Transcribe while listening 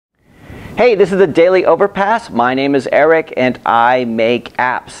Hey, this is the Daily Overpass. My name is Eric and I make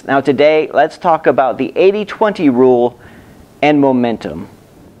apps. Now today, let's talk about the 80-20 rule and momentum.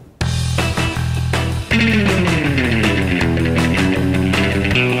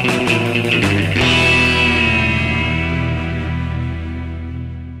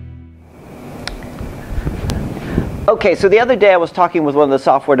 Okay, so the other day I was talking with one of the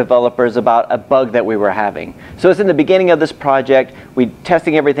software developers about a bug that we were having. So it's in the beginning of this project, we're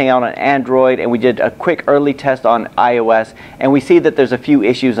testing everything out on Android, and we did a quick early test on iOS, and we see that there's a few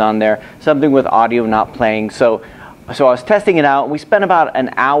issues on there, something with audio not playing. So I was testing it out, and we spent about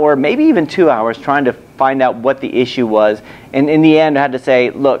an hour, maybe even 2 hours, trying to find out what the issue was. And in the end, I had to say,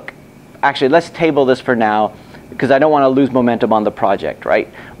 look, actually, let's table this for now, because I don't want to lose momentum on the project, right?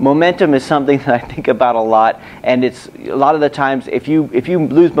 Momentum is something that I think about a lot, and it's a lot of the times if you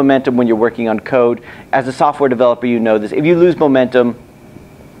lose momentum when you're working on code, as a software developer, you know this. If you lose momentum,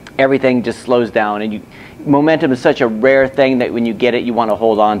 everything just slows down, and momentum is such a rare thing that when you get it, you want to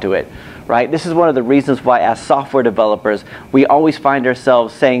hold on to it, right? This is one of the reasons why, as software developers, we always find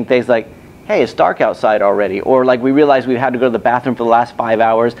ourselves saying things like, hey, it's dark outside already, or like we realize we've had to go to the bathroom for the last 5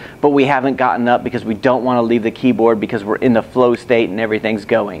 hours, but we haven't gotten up because we don't want to leave the keyboard because we're in the flow state and everything's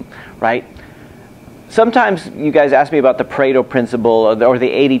going, right? Sometimes you guys ask me about the Pareto principle or the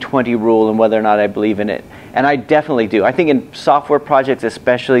 80-20 rule and whether or not I believe in it, and I definitely do. I think in software projects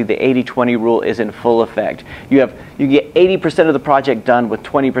especially, the 80-20 rule is in full effect. You get 80% of the project done with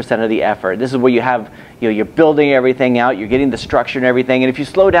 20% of the effort. This is where you have, you're building everything out, you're getting the structure and everything, and if you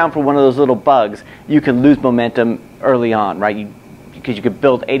slow down for one of those little bugs, you can lose momentum early on, right? Because you could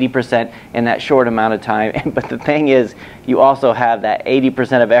build 80% in that short amount of time. But the thing is, you also have that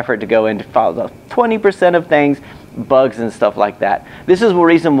 80% of effort to go into follow the 20% of things, bugs and stuff like that. This is the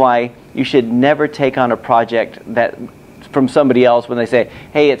reason why you should never take on a project that from somebody else when they say,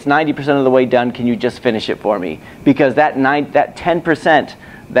 hey, it's 90% of the way done, can you just finish it for me? Because that 10%,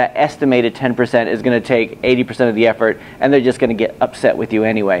 that estimated 10% is going to take 80% of the effort, and they're just going to get upset with you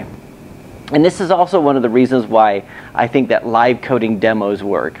anyway. And this is also one of the reasons why I think that live coding demos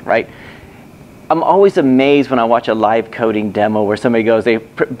work, right? I'm always amazed when I watch a live coding demo where somebody goes, they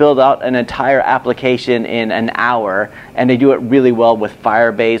build out an entire application in an hour, and they do it really well with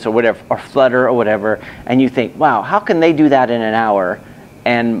Firebase or whatever, or Flutter or whatever, and you think, wow, how can they do that in an hour,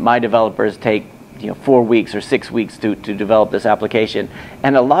 and my developers take 4 weeks or 6 weeks to develop this application?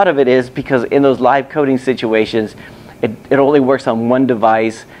 And a lot of it is because in those live coding situations, it only works on one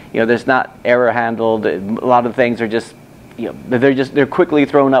device. There's not error handled. A lot of things are just, they're quickly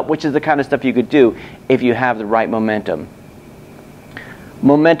thrown up, which is the kind of stuff you could do if you have the right momentum.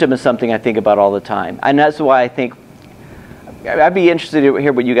 Momentum is something I think about all the time, and that's why I think I'd be interested to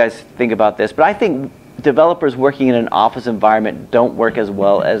hear what you guys think about this. But I think developers working in an office environment don't work as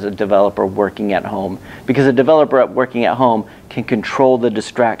well as a developer working at home, because a developer working at home can control the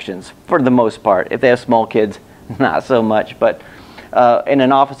distractions for the most part. If they have small kids, not so much, but in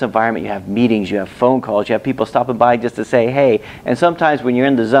an office environment, you have meetings, you have phone calls, you have people stopping by just to say hey, and sometimes when you're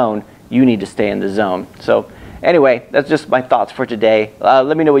in the zone, you need to stay in the zone. So anyway, that's just my thoughts for today.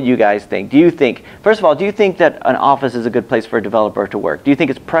 Let me know what you guys think. First of all, do you think that an office is a good place for a developer to work? Do you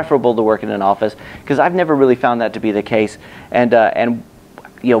think it's preferable to work in an office? Because I've never really found that to be the case. And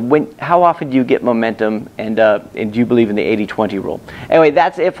how often do you get momentum, and do you believe in the 80-20 rule? Anyway,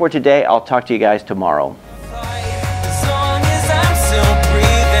 that's it for today. I'll talk to you guys tomorrow.